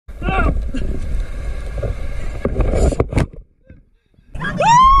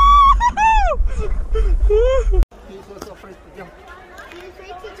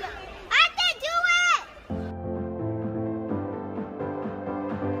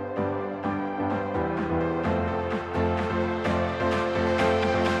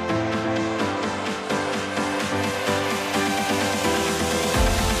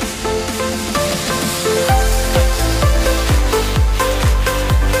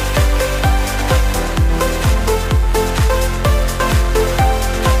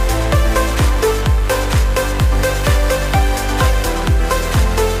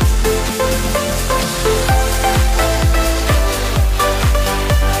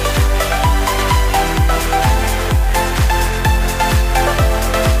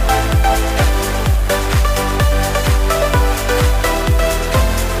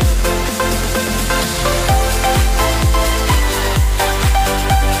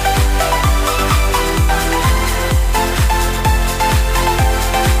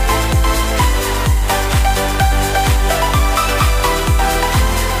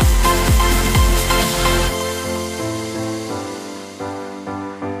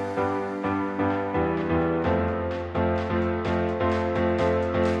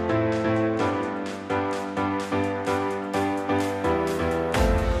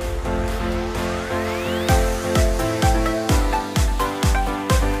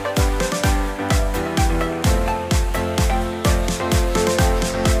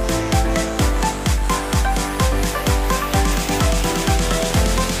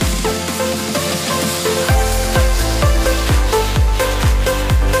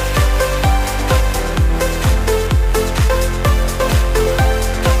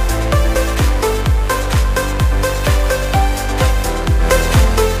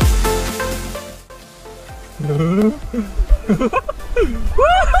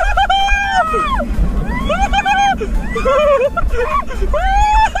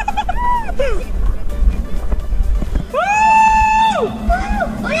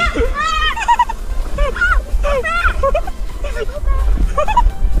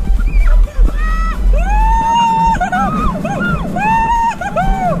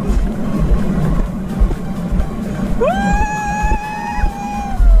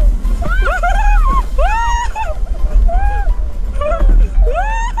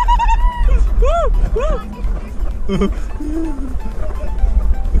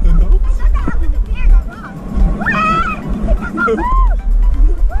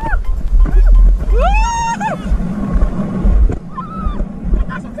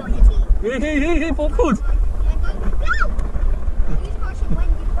Hey, full foot.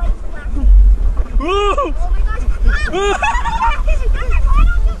 Oh my gosh.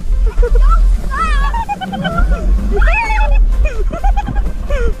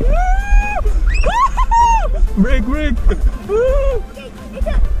 Break.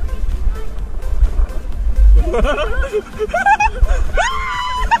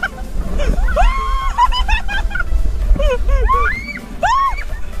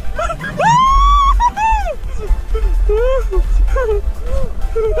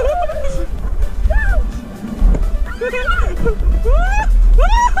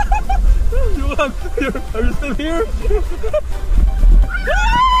 Are you still here?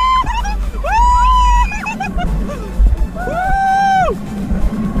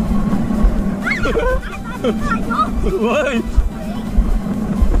 Why?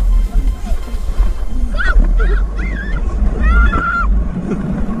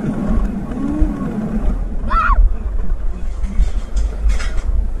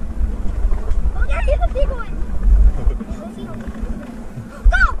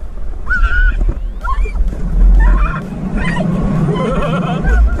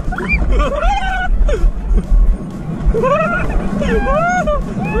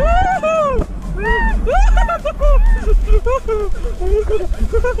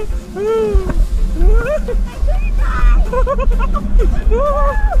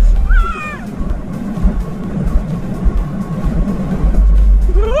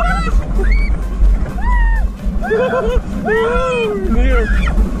 Near.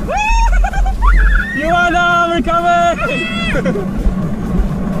 Joanna, we're coming!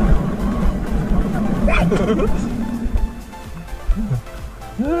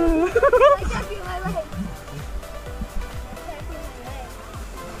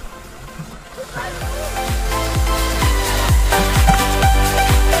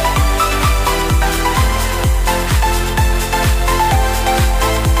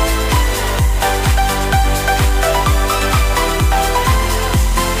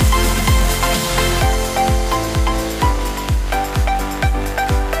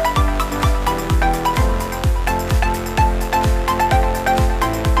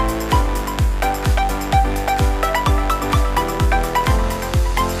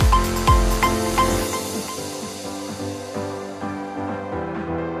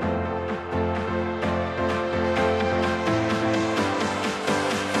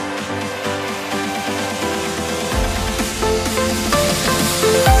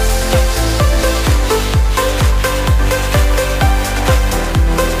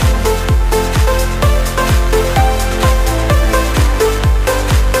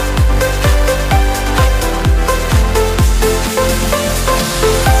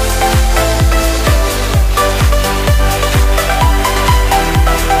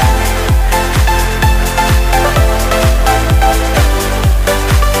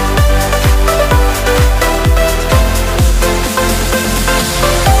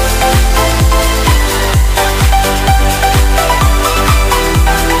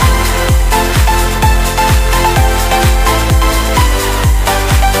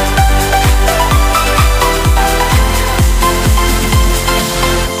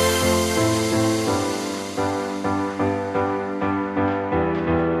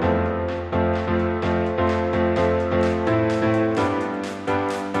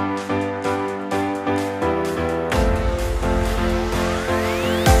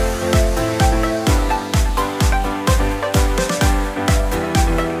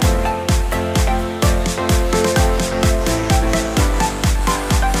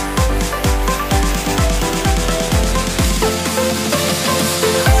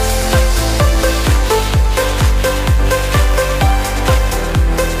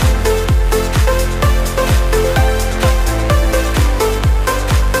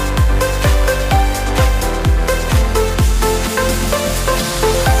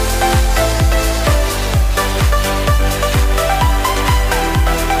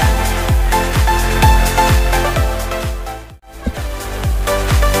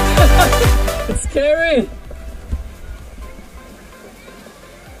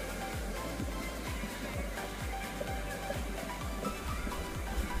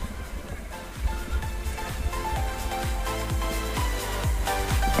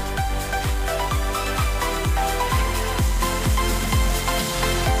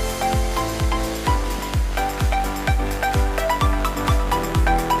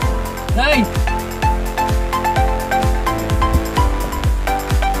 Nice!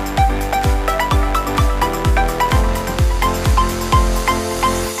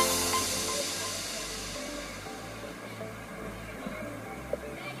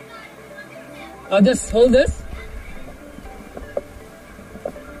 I'll just hold this.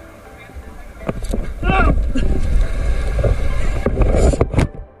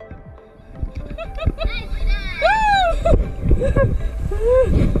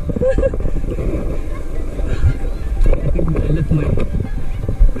 I left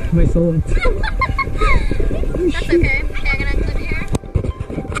my sword. That's okay. Okay, I'm gonna clip it here.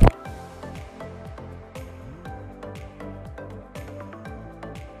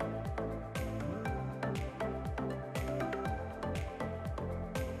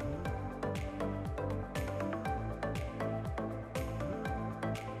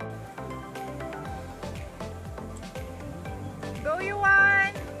 Go,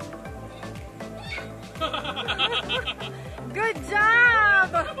 Y2A! Good job!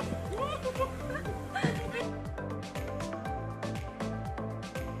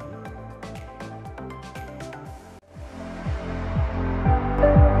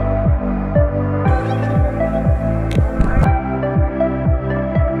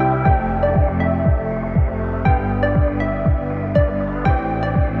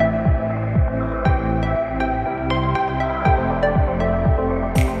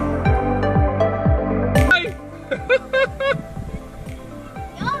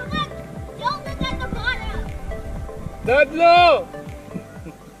 Dadlo!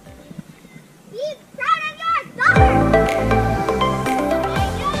 Be proud of your daughter!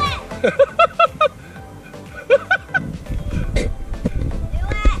 Okay,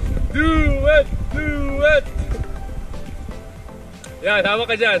 do it! Do it! Yan, hawak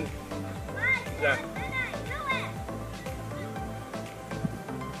ka dyan. Yeah. Do it!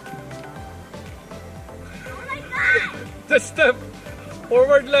 Oh my God! Just step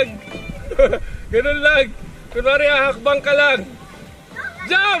forward lang. Ganun lang. Kunwari hahakbang ka lang.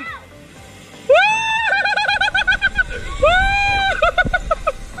 Jump!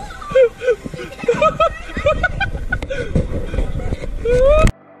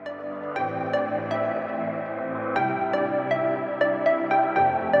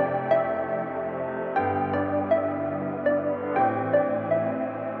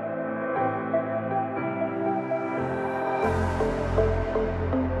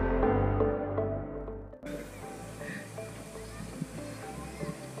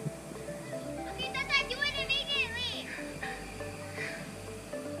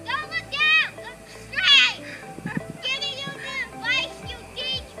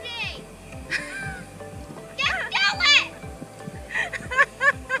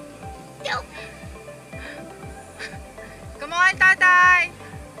 Come on, Tatay!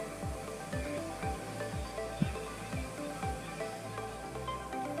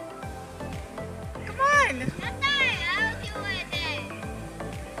 Come on! I'll do it then.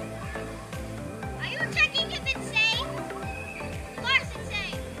 Are you checking if it's safe? Of course it's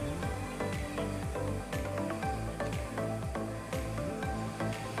safe.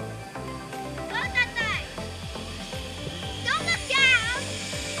 Go, Tatay. Don't look down.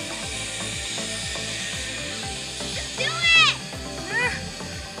 Just do it.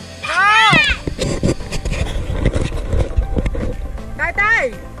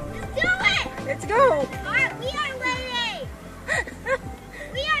 Tatay! Just do it. Let's go! Alright, we are waiting.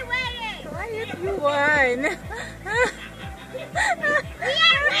 We are waiting. Why you won? We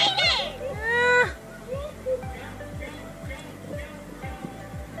are waiting.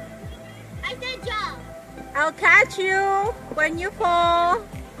 I said jump. I'll catch you when you fall.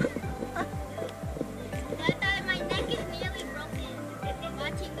 My neck is nearly broken.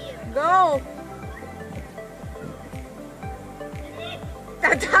 Watching you. Go!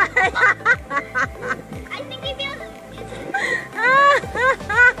 Tatay! I think he feels.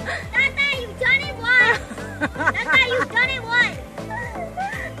 Tata, you've done it once. Tata, you've done it once.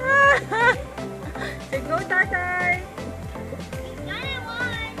 Say go, Tatay! You've done it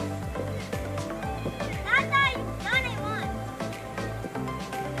once. Tata, you've done it once.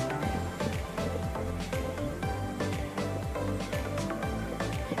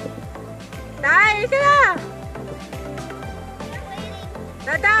 Tay, ika na! We're waiting.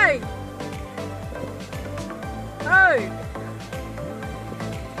 Tatay! Hoy!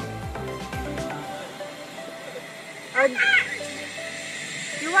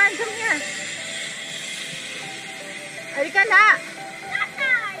 Y2A, come here. Halika na!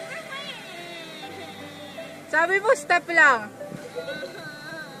 Tata, we're waiting. Sabi mo, step lang.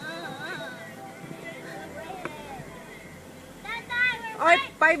 Tata, we're Oy,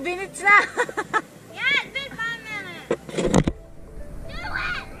 5 minutes na. Yeah, it's been 5 minutes. Do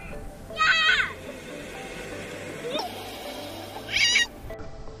it! Yeah!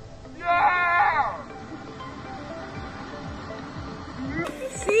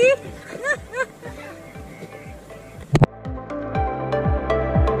 See?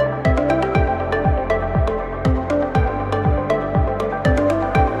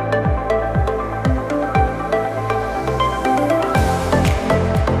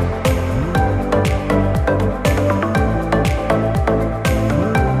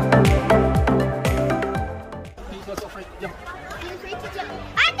 I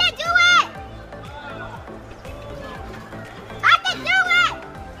can do it! I can do it!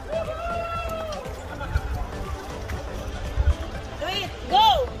 Do it.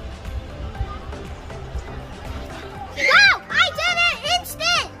 Go. Go! I did it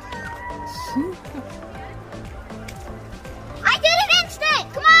instant! I did it instant!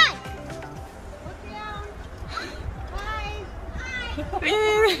 Come on! Look down. Bye.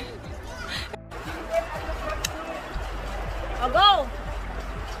 Bye. Oh, go.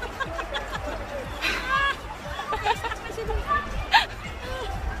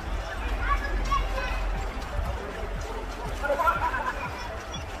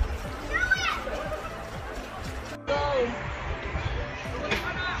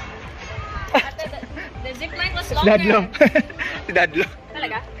 The zip line was longer. Dadlo. Si Dadlo.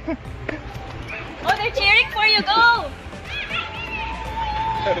 Talaga? Oh, they're cheering for you. Go!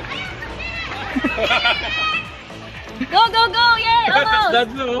 Go, go, go! Yay! Almost!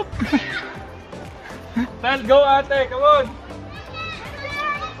 That's Dadlo. Tel, go ate, come on.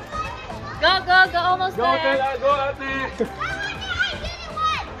 Go, go, go! Almost Go there. Tel, go ate.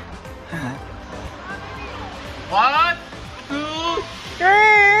 One, two,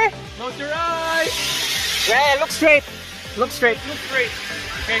 close your eyes. Yeah, look straight. Look straight. Look straight.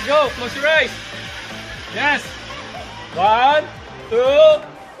 Okay, go. Close your eyes. Yes. One, two,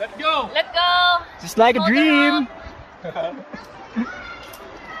 let's go. Let go! Just like a Hold the dream. rope.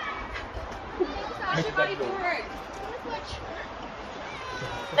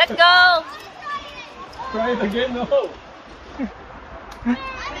 Let go! Try it again, no.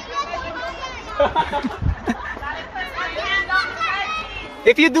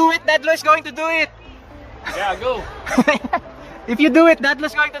 If you do it, Dadlo is going to do it. Yeah, go. If you do it, Dadlo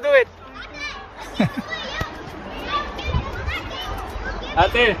is going to do it.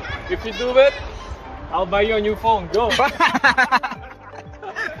 Ate, if you do it, I'll buy you a new phone. Go.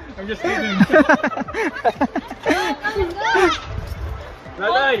 I'm just kidding.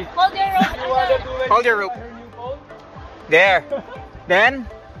 Nanay, Hold your rope. you wanna do it? Hold your rope. Her new phone? There. Then,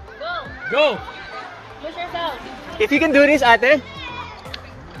 Go! Go. Push yourself. if you can do this, ate,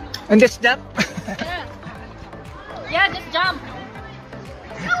 and just jump. Yeah. Yeah, just jump.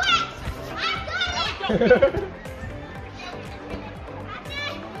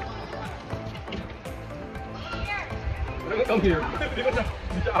 Come here. Go, go, go.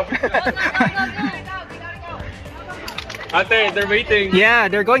 Ate, they're waiting. Yeah,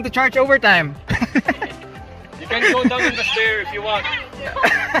 they're going to charge overtime. You can go down on the stair if you want.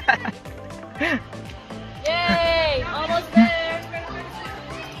 Yay! Almost there.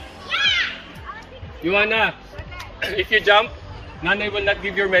 You wanna? If you jump, Nanay will not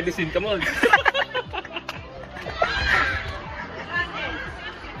give your medicine. Come on. Good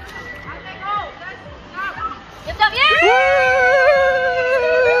job. Yay!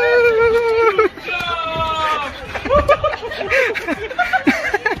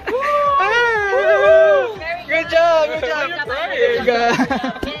 Good job, good job.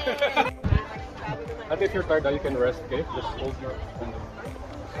 Ate, if you're tired, you can rest, okay? Just hold your hand.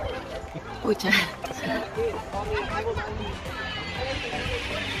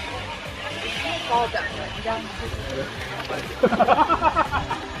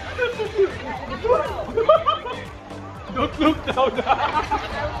 Don't look down.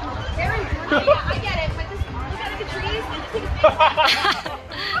 I get it, but just look at the trees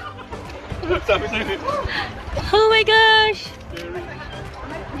and Sabi sa'yo. Oh my gosh!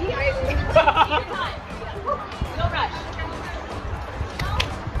 No rush.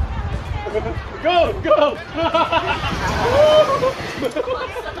 Go, go!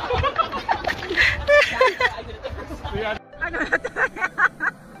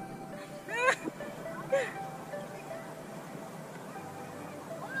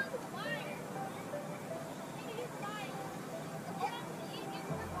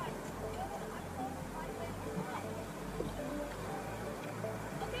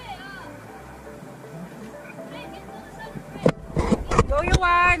 Go, you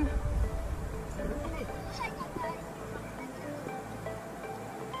one.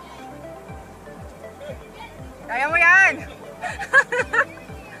 Kaya mo yan!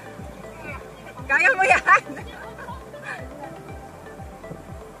 Kaya mo yan!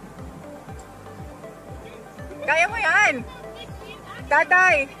 Kaya mo yan!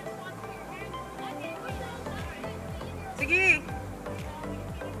 Tatay! Sige!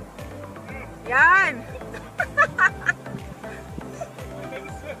 Yan!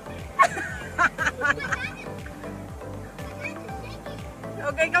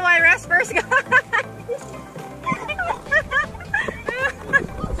 Okay, come on, rest first, guys.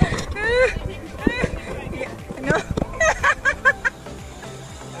 No.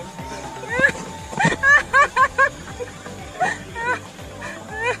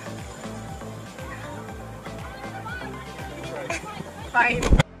 Fine.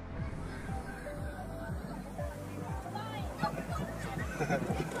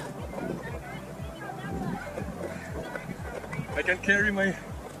 I can carry my...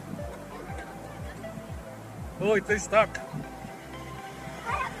 Oh, it is stuck.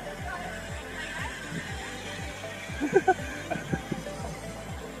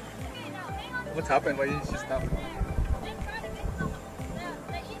 What's happened? Why is she stuck?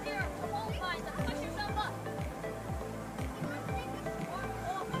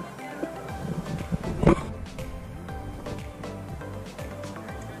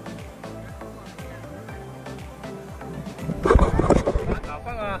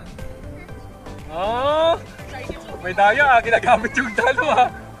 Tapang ah. Oh! May daya ah, ginagamit yung dalo ah.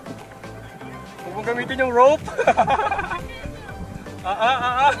 Huwag mong gamitin yung rope.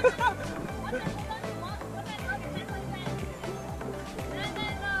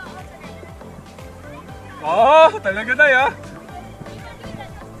 Oh, talaga na ya.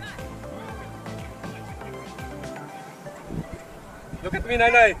 Look at me,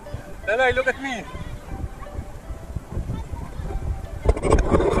 Nanay. Nanay, look at me.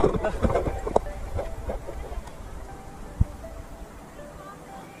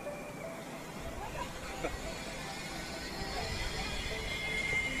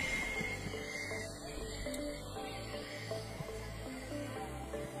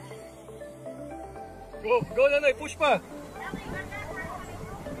 Go, Nanay, push pa.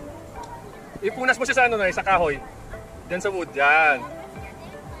 Ipunas mo siya sa ano, Nanay, sa kahoy. Diyan sa wood, diyan.